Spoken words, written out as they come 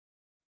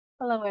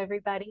Hello,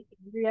 everybody.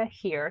 Andrea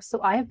here.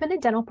 So I have been a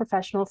dental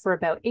professional for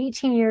about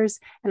 18 years,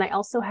 and I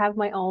also have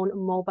my own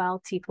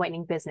mobile teeth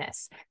whitening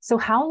business. So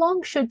how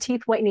long should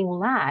teeth whitening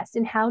last?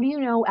 And how do you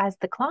know as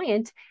the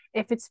client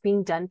if it's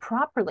being done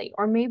properly?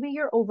 Or maybe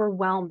you're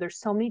overwhelmed. There's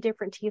so many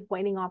different teeth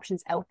whitening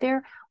options out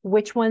there.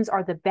 Which ones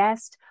are the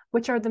best?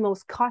 Which are the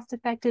most cost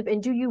effective?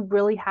 And do you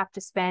really have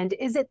to spend?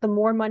 Is it the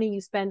more money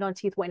you spend on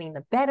teeth whitening,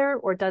 the better?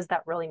 Or does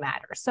that really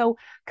matter? So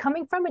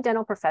coming from a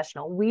dental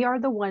professional, we are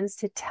the ones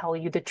to tell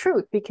you the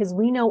truth because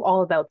we know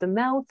all about the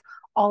mouth,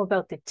 all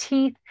about the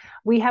teeth.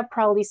 We have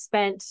probably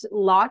spent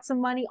lots of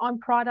money on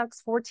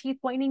products for teeth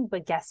whitening,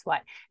 but guess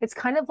what? It's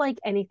kind of like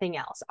anything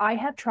else. I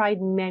have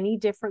tried many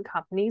different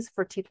companies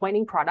for teeth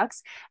whitening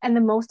products, and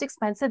the most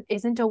expensive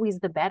isn't always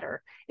the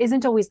better,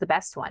 isn't always the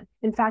best one.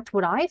 In fact,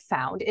 what I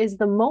found is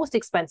the most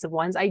expensive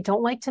ones, I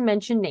don't like to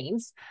mention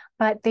names,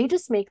 but they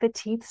just make the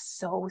teeth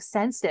so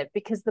sensitive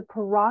because the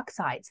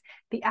peroxides,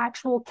 the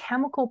actual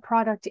chemical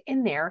product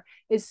in there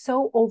is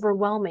so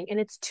overwhelming and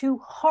it's too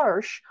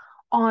harsh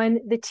on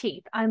the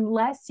teeth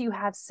unless you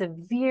have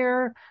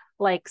severe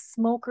like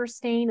smoker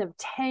stain of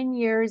 10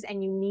 years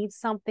and you need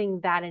something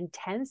that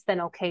intense,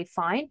 then okay,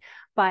 fine.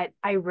 But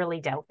I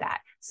really doubt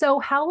that. So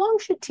how long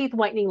should teeth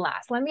whitening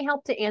last? Let me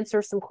help to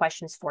answer some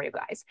questions for you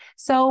guys.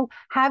 So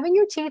having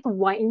your teeth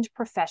whitened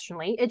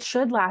professionally, it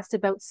should last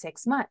about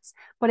 6 months,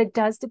 but it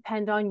does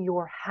depend on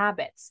your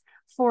habits.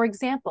 For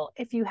example,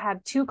 if you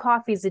have 2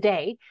 coffees a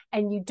day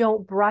and you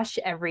don't brush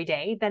every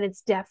day, then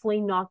it's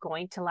definitely not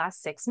going to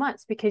last 6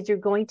 months because you're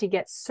going to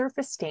get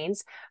surface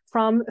stains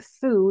from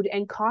food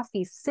and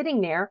coffee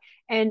sitting there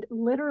and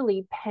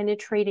literally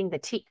penetrating the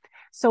teeth.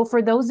 So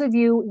for those of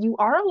you, you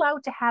are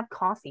allowed to have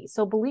coffee.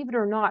 So believe it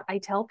or not, I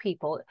tell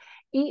people,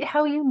 eat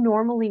how you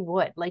normally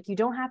would. Like you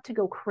don't have to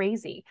go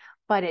crazy,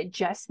 but it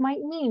just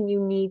might mean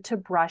you need to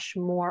brush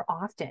more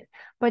often.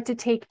 But to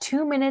take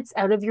 2 minutes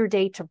out of your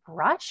day to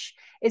brush,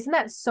 isn't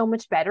that so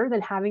much better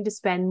than having to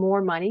spend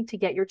more money to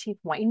get your teeth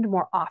whitened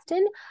more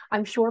often?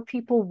 I'm sure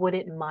people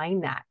wouldn't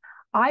mind that.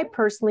 I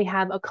personally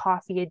have a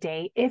coffee a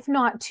day, if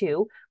not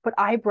two, but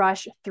I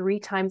brush 3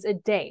 times a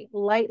day,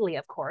 lightly,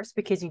 of course,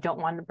 because you don't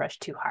want to brush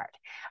too hard.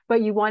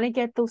 But you want to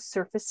get those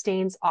surface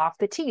stains off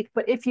the teeth.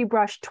 But if you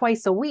brush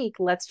twice a week,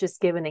 let's just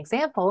give an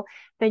example,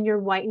 then your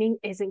whitening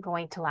isn't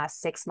going to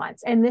last 6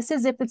 months. And this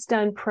is if it's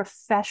done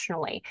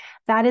professionally.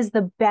 That is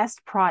the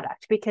best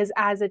product because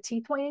as a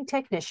teeth whitening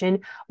technician,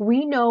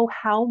 we know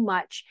how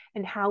much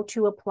and how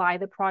to apply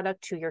the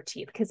product to your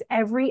teeth because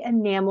every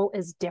enamel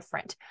is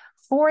different.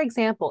 For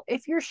example,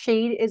 if your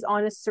shade is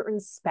on a certain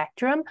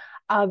spectrum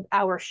of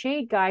our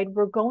shade guide,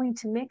 we're going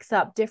to mix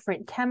up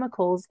different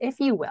chemicals, if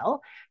you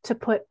will, to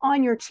put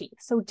on your teeth.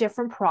 So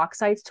different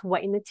peroxides to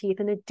whiten the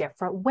teeth in a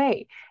different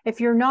way. If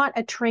you're not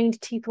a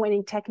trained teeth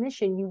whitening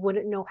technician, you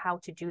wouldn't know how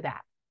to do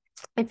that.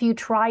 If you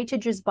try to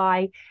just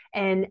buy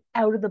an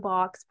out of the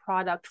box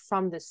product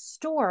from the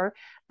store,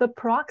 the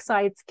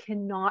peroxides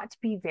cannot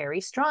be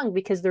very strong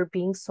because they're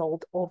being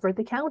sold over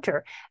the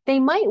counter. They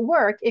might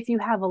work if you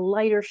have a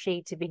lighter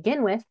shade to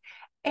begin with,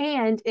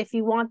 and if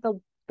you want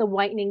the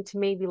whitening to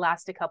maybe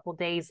last a couple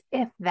days,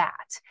 if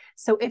that.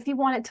 So if you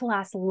want it to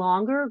last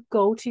longer,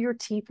 go to your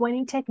teeth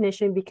whitening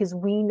technician because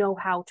we know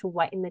how to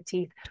whiten the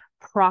teeth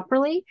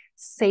properly,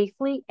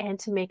 safely, and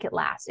to make it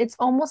last. It's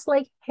almost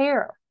like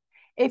hair.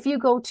 If you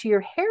go to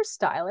your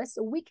hairstylist,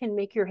 they can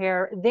make your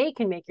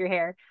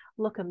hair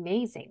look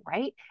amazing,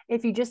 right?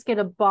 If you just get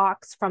a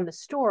box from the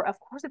store, of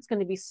course it's going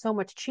to be so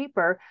much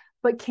cheaper,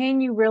 but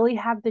can you really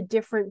have the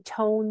different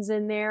tones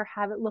in there,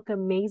 have it look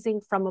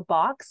amazing from a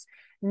box?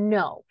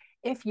 No.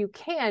 If you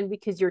can,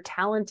 because you're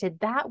talented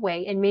that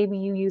way, and maybe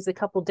you use a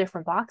couple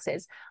different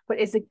boxes, but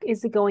is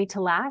it going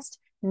to last?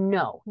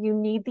 No, you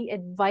need the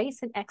advice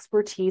and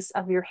expertise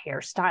of your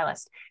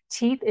hairstylist.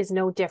 Teeth is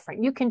no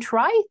different. You can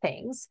try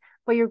things,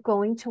 but you're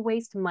going to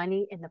waste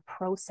money in the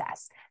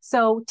process.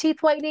 So teeth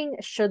whitening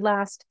should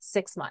last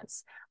 6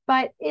 months.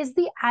 But is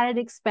the added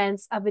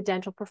expense of a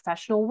dental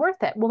professional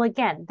worth it? Well,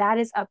 again, that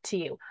is up to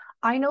you.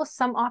 I know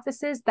some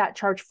offices that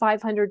charge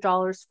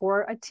 $500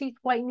 for a teeth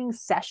whitening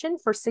session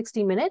for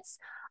 60 minutes.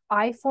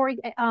 I, for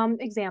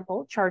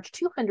example, charge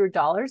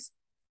 $200.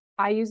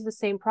 I use the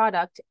same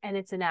product and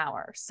it's an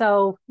hour.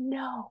 So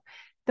no,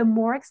 the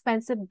more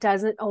expensive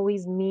doesn't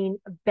always mean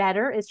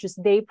better. It's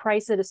just they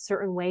price it a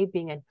certain way.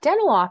 Being a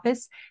dental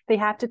office, they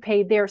have to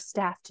pay their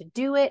staff to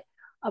do it.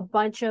 A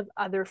bunch of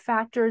other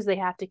factors. They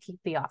have to keep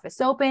the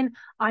office open.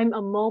 I'm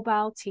a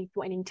mobile teeth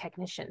whitening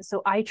technician.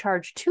 So I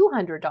charge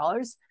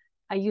 $200.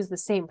 I use the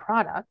same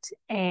product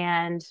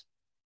and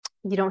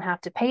you don't have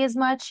to pay as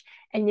much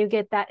and you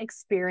get that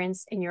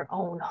experience in your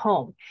own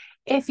home.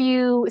 If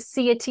you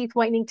see a teeth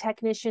whitening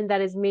technician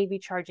that is maybe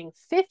charging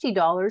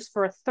 $50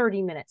 for a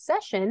 30-minute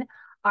session,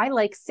 I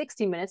like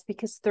 60 minutes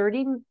because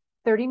 30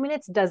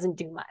 minutes doesn't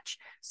do much.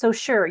 So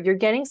sure, you're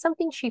getting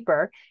something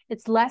cheaper.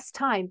 It's less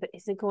time, but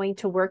is it going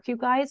to work, you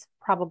guys?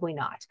 Probably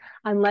not,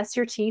 unless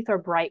your teeth are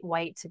bright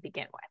white to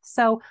begin with.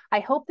 So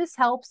I hope this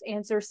helps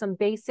answer some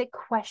basic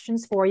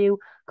questions for you.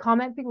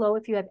 Comment below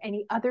if you have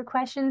any other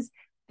questions.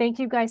 Thank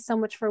you guys so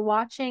much for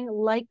watching.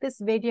 Like this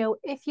video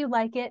if you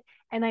like it.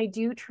 And I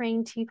do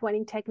train teeth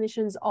whitening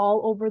technicians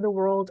all over the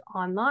world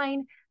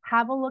online.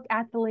 Have a look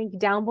at the link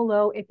down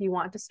below if you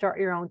want to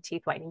start your own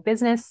teeth whitening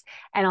business.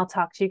 And I'll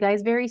talk to you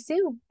guys very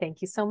soon.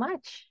 Thank you so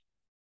much.